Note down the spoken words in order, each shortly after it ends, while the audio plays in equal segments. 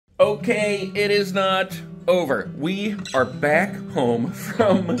Okay, it is not over. We are back home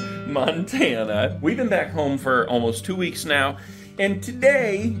from Montana. We've been back home for almost 2 weeks now, and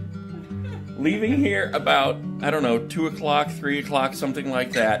today, leaving here about, I don't know, 2 o'clock, 3 o'clock, something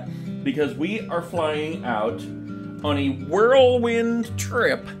like that, because we are flying out on a whirlwind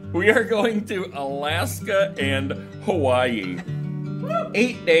trip. We are going to Alaska and Hawaii.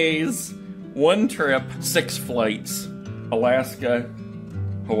 8 days, 1 trip, 6 flights. Alaska,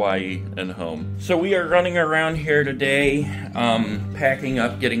 Hawaii, and home. So we are running around here today, packing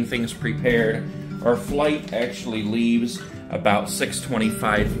up, getting things prepared. Our flight actually leaves about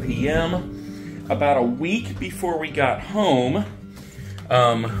 6:25 p.m. About a week before we got home,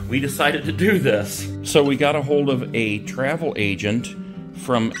 we decided to do this. So we got a hold of a travel agent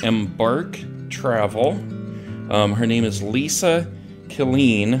from Embark Travel. Her name is Lisa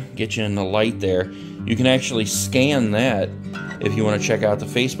Killeen. Get you in the light there. You can actually scan that if you want to check out the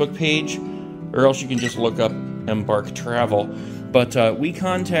Facebook page, or else you can just look up Embark Travel. But we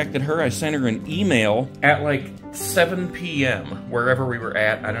contacted her. I sent her an email at like 7 p.m. wherever we were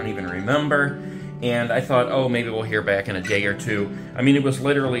at. I don't even remember. And I thought, oh, maybe we'll hear back in a day or two. I mean, it was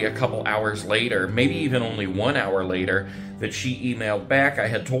literally a couple hours later, maybe even only 1 hour later, that she emailed back. I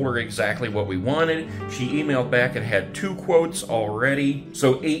had told her exactly what we wanted. She emailed back and had 2 quotes already.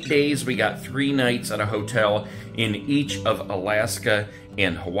 So 8 days, we got 3 nights at a hotel in each of Alaska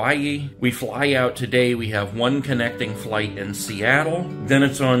and Hawaii. We fly out today. We have 1 connecting flight in Seattle. Then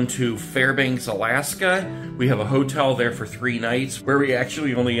it's on to Fairbanks, Alaska. We have a hotel there for 3 nights, where we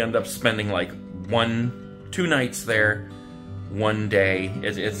actually only end up spending like 2 nights there, 1 day.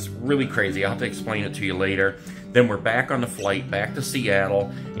 It's really crazy. I'll have to explain it to you later. Then we're back on the flight back to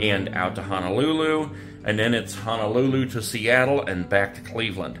Seattle and out to Honolulu, and then it's Honolulu to Seattle and back to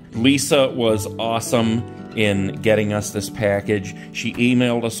Cleveland. Lisa was awesome in getting us this package. She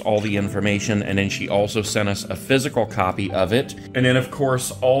emailed us all the information, and then she also sent us a physical copy of it. And then, of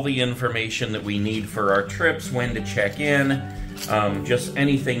course, all the information that we need for our trips, when to check in, just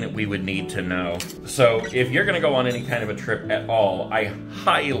anything that we would need to know. So if you're going to go on any kind of a trip at all, I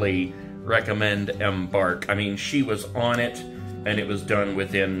highly recommend Embark. I mean, she was on it, and it was done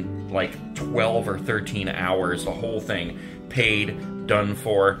within like 12 or 13 hours, the whole thing. Paid, done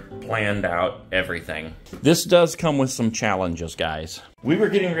for, planned out, everything. This does come with some challenges, guys. We were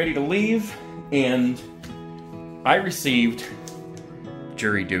getting ready to leave, and I received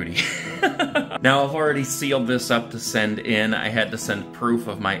jury duty. Now, I've already sealed this up to send in. I had to send proof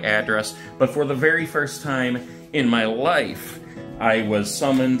of my address, but for the very first time in my life, I was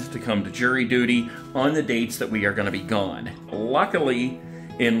summoned to come to jury duty on the dates that we are going to be gone. Luckily,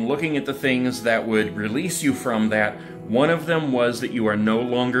 in looking at the things that would release you from that, one of them was that you are no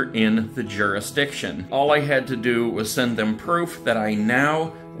longer in the jurisdiction. All I had to do was send them proof that I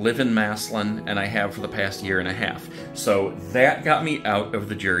now live in Massillon, and I have for the past 1.5 years. So that got me out of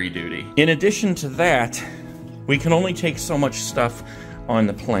the jury duty. In addition to that, we can only take so much stuff on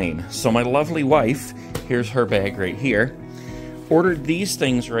the plane. So my lovely wife, here's her bag right here, ordered these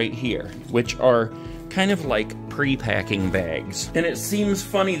things right here, which are kind of like pre-packing bags. And it seems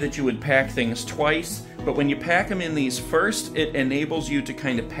funny that you would pack things twice, but when you pack them in these first, it enables you to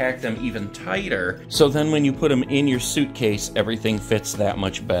kind of pack them even tighter, so then when you put them in your suitcase, everything fits that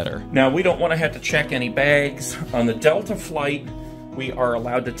much better. Now, we don't want to have to check any bags. On the Delta flight, we are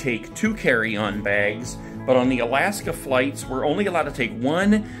allowed to take 2 carry-on bags, but on the Alaska flights, we're only allowed to take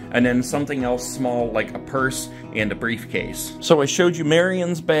 1, and then something else small like a purse and a briefcase. So I showed you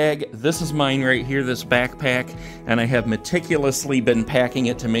Marion's bag. This is mine right here, this backpack, and I have meticulously been packing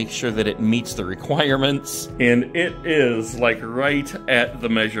it to make sure that it meets the requirements, and it is like right at the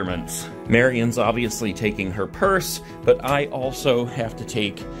measurements. Marion's obviously taking her purse, but I also have to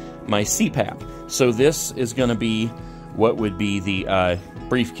take my CPAP. So this is gonna be what would be the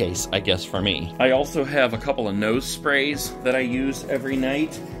briefcase, I guess, for me. I also have a couple of nose sprays that I use every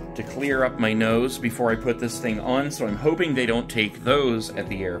night to clear up my nose before I put this thing on, so I'm hoping they don't take those at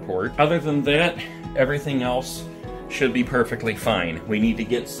the airport. Other than that, everything else should be perfectly fine. We need to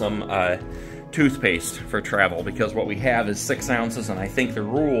get some toothpaste for travel, because what we have is 6 ounces, and I think the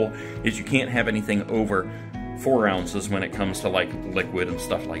rule is you can't have anything over 4 ounces when it comes to like liquid and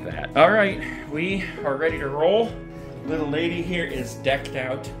stuff like that. All right, we are ready to roll. Little lady here is decked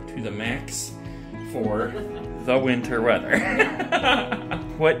out to the max for the winter weather.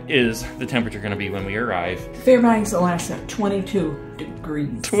 What is the temperature going to be when we arrive? Fairbanks, Alaska, 22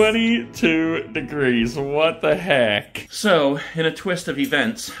 degrees. 22 degrees, what the heck? So, in a twist of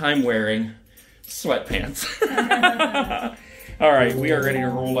events, I'm wearing sweatpants. All right, we are ready to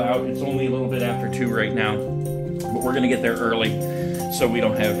roll out. It's only a little bit after 2 right now, but we're going to get there early. so we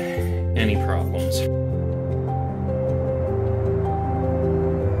don't have any problems.